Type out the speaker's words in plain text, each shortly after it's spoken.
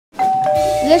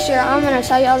This year, I'm going to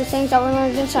tell you all the things that we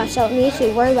learned in science, so need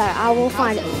to worry about it. I will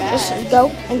find it. Just go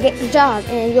and get the job,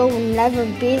 and you'll never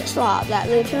be the slob that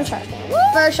lives in the trash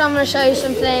can. First, I'm going to show you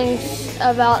some things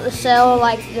about the cell,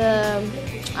 like the,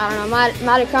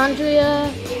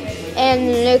 mitochondria, and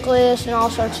the nucleus, and all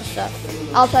sorts of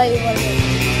stuff. I'll tell you what it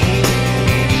is.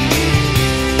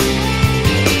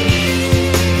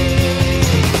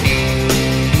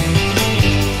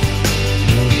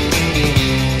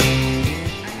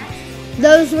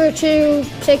 Those were two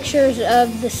pictures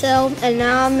of the cell, and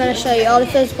now I'm going to show you all the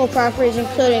physical properties,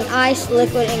 including ice,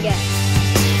 liquid, and gas.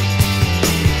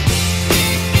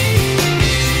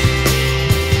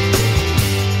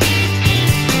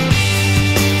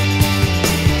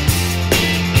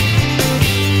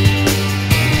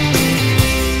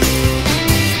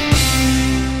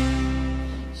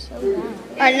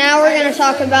 Alright, now we're going to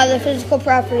talk about the physical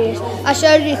properties. I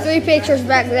showed you three pictures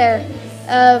back there,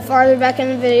 farther back in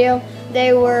the video.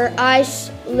 They were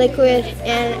ice, liquid,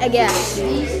 and a gas.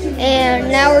 And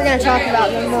now we're going to talk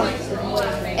about them more.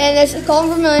 And this is Colton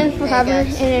Vermillion. We're having an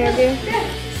interview,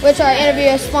 which our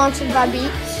interview is sponsored by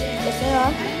Beats. Yes, they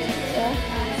are. Yeah.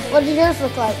 What does yours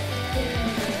look like?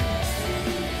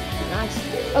 Nice.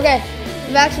 Okay,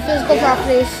 back to physical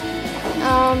properties.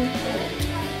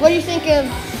 What do you think of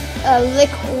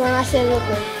liquid when I say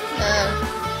liquid?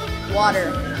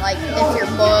 Water. Like if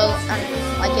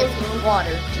you're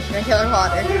water, just regular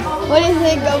water. What do you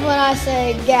think of when I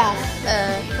say gas?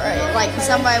 Like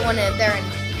somebody when they're in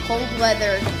cold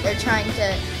weather, they're trying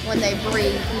to, when they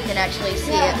breathe, you can actually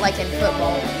see it like in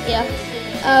football. Yeah.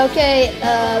 Okay,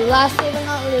 lastly but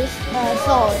not least,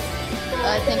 solid.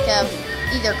 I think of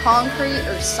either concrete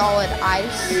or solid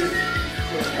ice.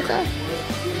 Okay.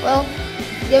 Well,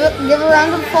 give a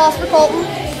round of applause for Colton.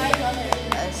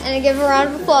 And give a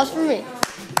round of applause for me.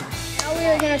 Now we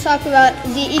are going to talk about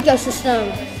the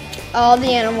ecosystem, all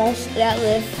the animals that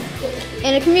live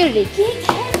in a community.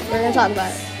 We're going to talk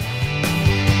about it.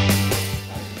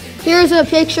 Here's a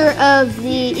picture of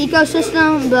the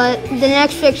ecosystem, but the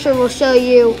next picture will show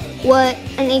you what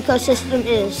an ecosystem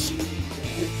is.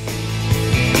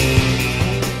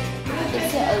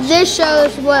 This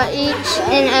shows what each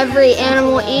and every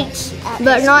animal eats,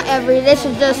 but not every. This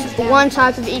is just one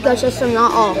type of ecosystem,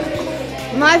 not all.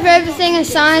 My favorite thing in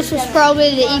science was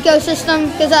probably the ecosystem,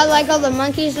 because I like all the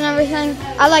monkeys and everything.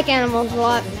 I like animals a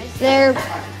lot. They're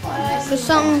just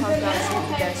something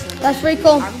that's pretty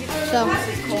cool. So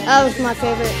that was my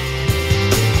favorite.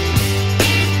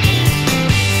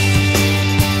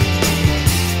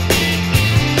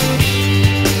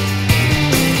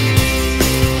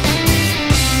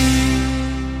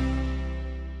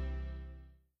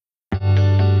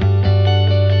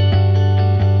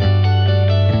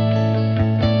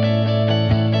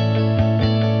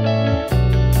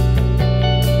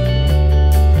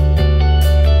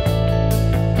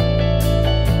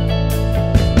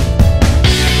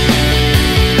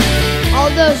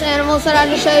 Those animals that I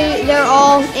just showed you, they're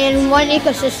all in one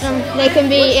ecosystem. They can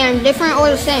be in different or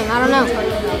the same, I don't know.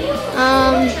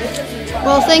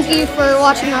 Well, thank you for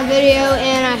watching my video,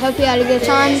 and I hope you had a good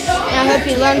time, and I hope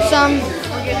you learned some,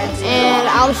 and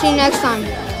I will see you next time.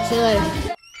 See you later.